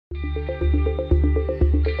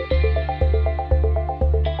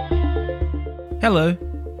Hello,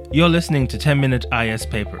 you're listening to 10 Minute IS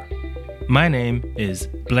Paper. My name is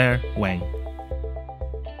Blair Wang.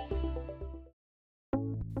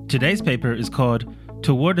 Today's paper is called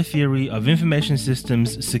Toward a Theory of Information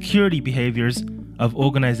Systems Security Behaviors of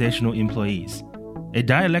Organizational Employees, a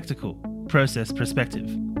Dialectical Process Perspective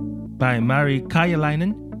by Mari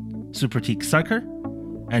Kaijalainen, Supratik Sarkar,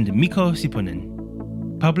 and Mikko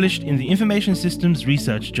Siponen, published in the Information Systems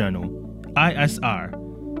Research Journal, ISR,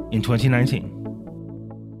 in 2019.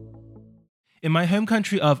 In my home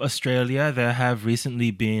country of Australia, there have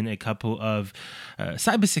recently been a couple of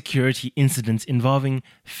cybersecurity incidents involving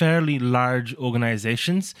fairly large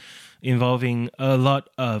organizations, involving a lot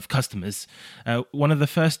of customers. One of the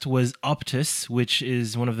first was Optus, which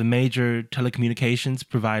is one of the major telecommunications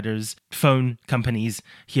providers, phone companies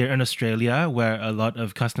here in Australia, where a lot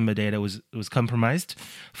of customer data was compromised,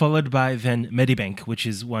 followed by then Medibank, which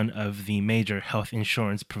is one of the major health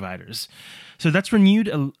insurance providers. So that's renewed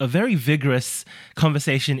a very vigorous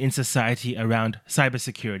conversation in society around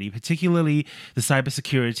cybersecurity, particularly the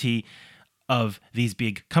cybersecurity of these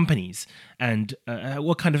big companies, and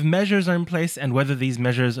what kind of measures are in place, and whether these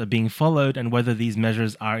measures are being followed, and whether these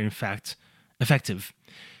measures are in fact effective.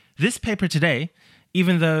 This paper today,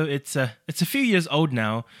 even though it's a few years old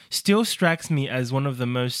now, still strikes me as one of the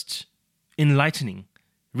most enlightening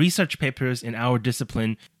research papers in our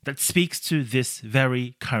discipline that speaks to this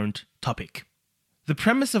very current topic. The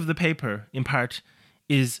premise of the paper, in part,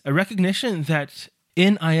 is a recognition that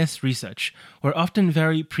in IS research, we're often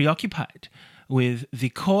very preoccupied with the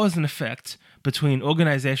cause and effect between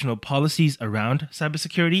organizational policies around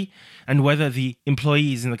cybersecurity and whether the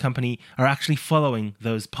employees in the company are actually following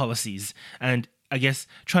those policies, and I guess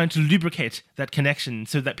trying to lubricate that connection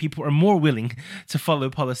so that people are more willing to follow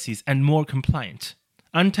policies and more compliant,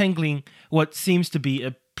 untangling what seems to be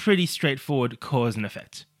a pretty straightforward cause and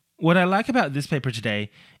effect. What I like about this paper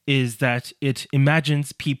today is that it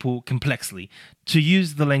imagines people complexly. To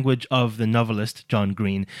use the language of the novelist John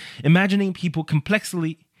Green, imagining people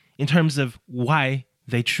complexly in terms of why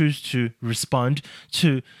they choose to respond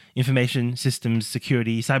to information systems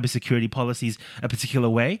security, cybersecurity policies a particular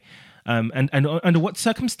way, and under what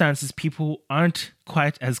circumstances people aren't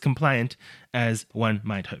quite as compliant as one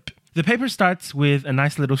might hope. The paper starts with a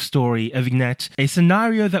nice little story, a vignette, a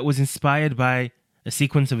scenario that was inspired by a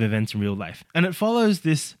sequence of events in real life. And it follows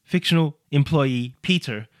this fictional employee,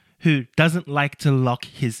 Peter, who doesn't like to lock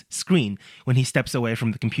his screen when he steps away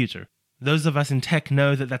from the computer. Those of us in tech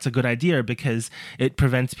know that that's a good idea because it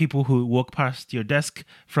prevents people who walk past your desk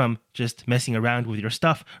from just messing around with your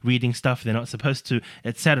stuff, reading stuff they're not supposed to,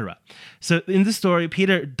 etc. So in the story,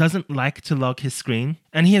 Peter doesn't like to lock his screen,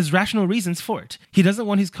 and he has rational reasons for it. He doesn't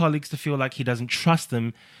want his colleagues to feel like he doesn't trust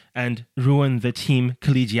them and ruin the team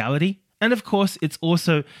collegiality. And of course, it's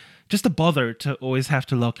also just a bother to always have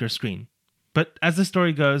to lock your screen. But as the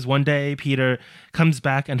story goes, one day Peter comes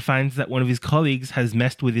back and finds that one of his colleagues has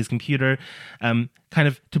messed with his computer, kind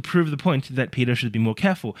of to prove the point that Peter should be more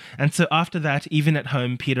careful. And so after that, even at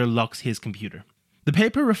home, Peter locks his computer. The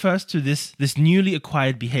paper refers to this newly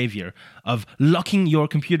acquired behavior of locking your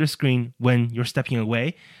computer screen when you're stepping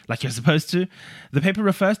away, like you're supposed to. The paper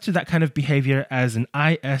refers to that kind of behavior as an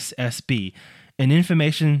ISSB, an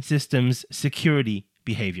Information Systems Security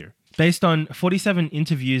Behavior. Based on 47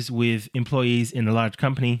 interviews with employees in a large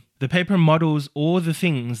company, the paper models all the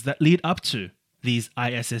things that lead up to these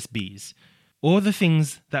ISSBs, all the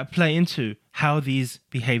things that play into how these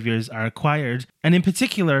behaviors are acquired, and in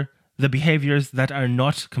particular, the behaviors that are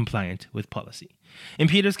not compliant with policy. In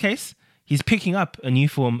Peter's case, he's picking up a new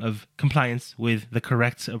form of compliance with the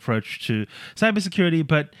correct approach to cybersecurity,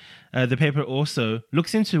 but the paper also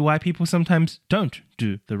looks into why people sometimes don't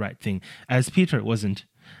do the right thing, as Peter wasn't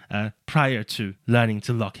prior to learning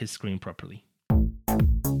to lock his screen properly.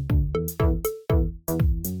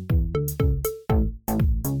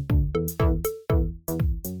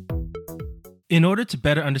 In order to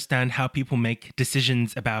better understand how people make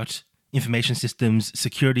decisions about information systems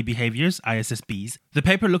security behaviors, ISSBs, the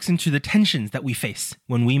paper looks into the tensions that we face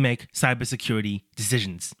when we make cybersecurity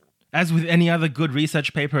decisions. As with any other good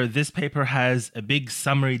research paper, this paper has a big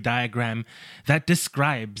summary diagram that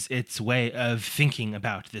describes its way of thinking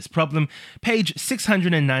about this problem. Page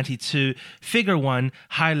 692, Figure 1,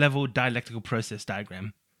 High-Level Dialectical Process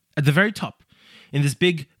Diagram. At the very top, in this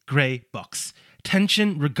big grey box,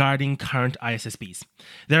 tension regarding current ISSBs.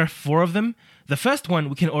 There are 4 of them. The first one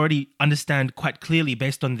we can already understand quite clearly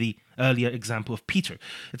based on the earlier example of Peter.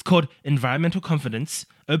 It's called environmental confidence,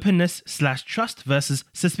 openness/trust versus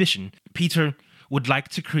suspicion. Peter would like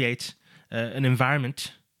to create an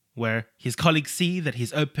environment where his colleagues see that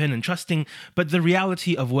he's open and trusting, but the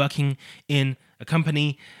reality of working in a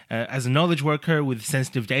company, as a knowledge worker with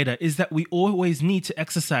sensitive data, is that we always need to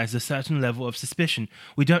exercise a certain level of suspicion.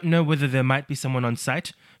 We don't know whether there might be someone on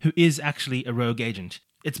site who is actually a rogue agent.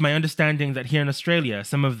 It's my understanding that here in Australia,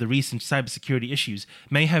 some of the recent cybersecurity issues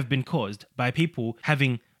may have been caused by people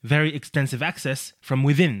having very extensive access from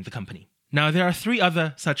within the company. Now, there are 3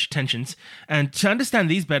 other such tensions, and to understand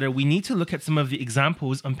these better, we need to look at some of the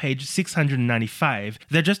examples on page 695.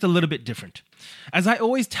 They're just a little bit different. As I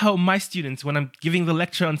always tell my students when I'm giving the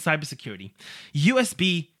lecture on cybersecurity,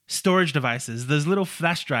 USB storage devices, those little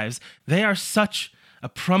flash drives, they are such a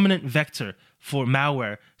prominent vector for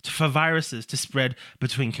malware, for viruses to spread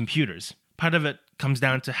between computers. Part of it comes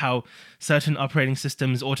down to how certain operating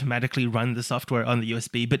systems automatically run the software on the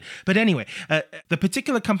USB. But anyway, the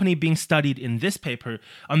particular company being studied in this paper,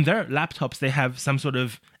 on their laptops, they have some sort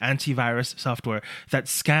of antivirus software that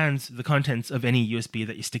scans the contents of any USB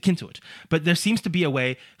that you stick into it. But there seems to be a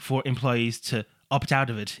way for employees to opt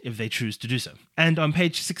out of it if they choose to do so. And on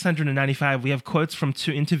page 695, we have quotes from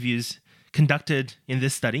 2 interviews conducted in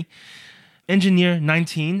this study. Engineer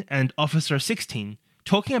 19 and Officer 16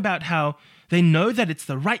 talking about how they know that it's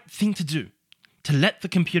the right thing to do to let the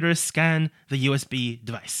computer scan the USB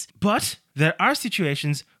device. But there are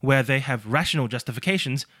situations where they have rational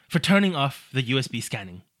justifications for turning off the USB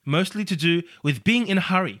scanning, mostly to do with being in a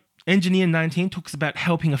hurry. Engineer 19 talks about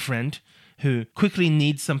helping a friend who quickly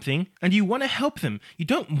needs something, and you want to help them. You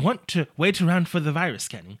don't want to wait around for the virus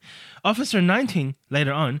scanning. Officer 19,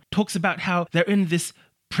 later on, talks about how they're in this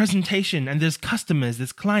presentation and there's customers,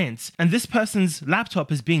 there's clients, and this person's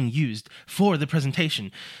laptop is being used for the presentation,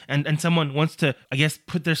 and someone wants to, I guess,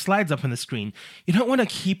 put their slides up on the screen. You don't want to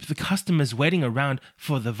keep the customers waiting around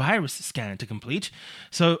for the virus scan to complete.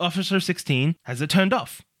 So Officer 16 has it turned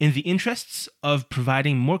off in the interests of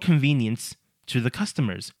providing more convenience to the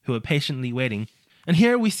customers who are patiently waiting. And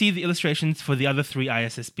here we see the illustrations for the other 3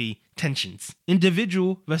 ISSB tensions: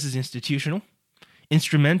 individual versus institutional,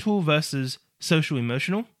 instrumental versus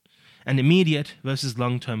social-emotional, and immediate versus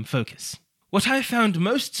long-term focus. What I found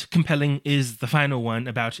most compelling is the final one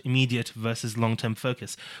about immediate versus long-term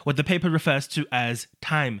focus, what the paper refers to as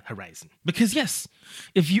time horizon. Because yes,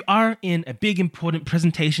 if you are in a big important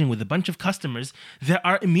presentation with a bunch of customers, there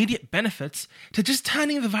are immediate benefits to just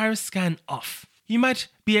turning the virus scan off. You might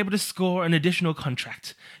be able to score an additional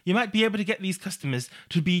contract. You might be able to get these customers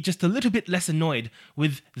to be just a little bit less annoyed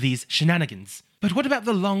with these shenanigans. But what about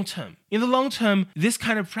the long term? In the long term, this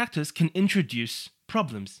kind of practice can introduce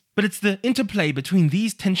problems. But it's the interplay between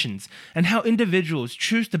these tensions and how individuals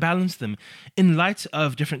choose to balance them in light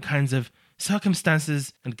of different kinds of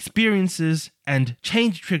circumstances and experiences and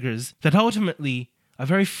change triggers that ultimately are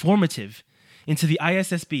very formative into the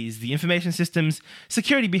ISSBs, the information systems,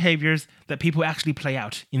 security behaviors that people actually play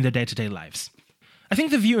out in their day-to-day lives. I think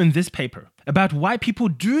the view in this paper about why people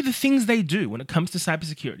do the things they do when it comes to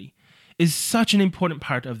cybersecurity is such an important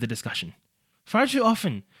part of the discussion. Far too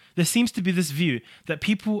often, there seems to be this view that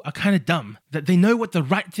people are kind of dumb, that they know what the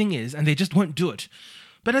right thing is and they just won't do it.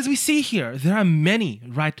 But as we see here, there are many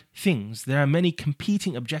right things. There are many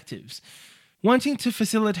competing objectives. Wanting to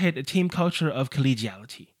facilitate a team culture of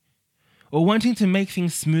collegiality, or wanting to make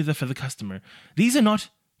things smoother for the customer, these are not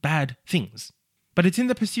bad things. But it's in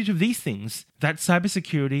the pursuit of these things that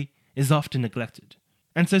cybersecurity is often neglected.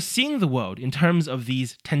 And so seeing the world in terms of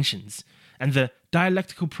these tensions and the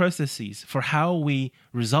dialectical processes for how we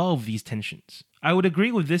resolve these tensions, I would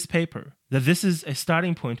agree with this paper that this is a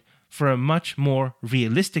starting point for a much more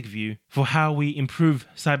realistic view for how we improve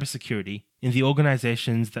cybersecurity in the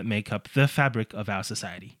organizations that make up the fabric of our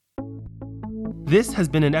society. This has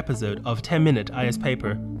been an episode of 10-Minute IS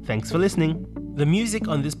Paper. Thanks for listening. The music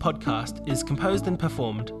on this podcast is composed and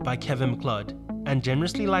performed by Kevin MacLeod and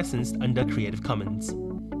generously licensed under Creative Commons.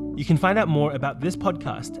 You can find out more about this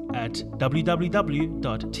podcast at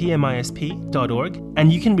www.tmisp.org,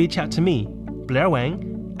 and you can reach out to me, Blair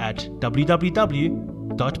Wang, at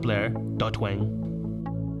www.blair.wang.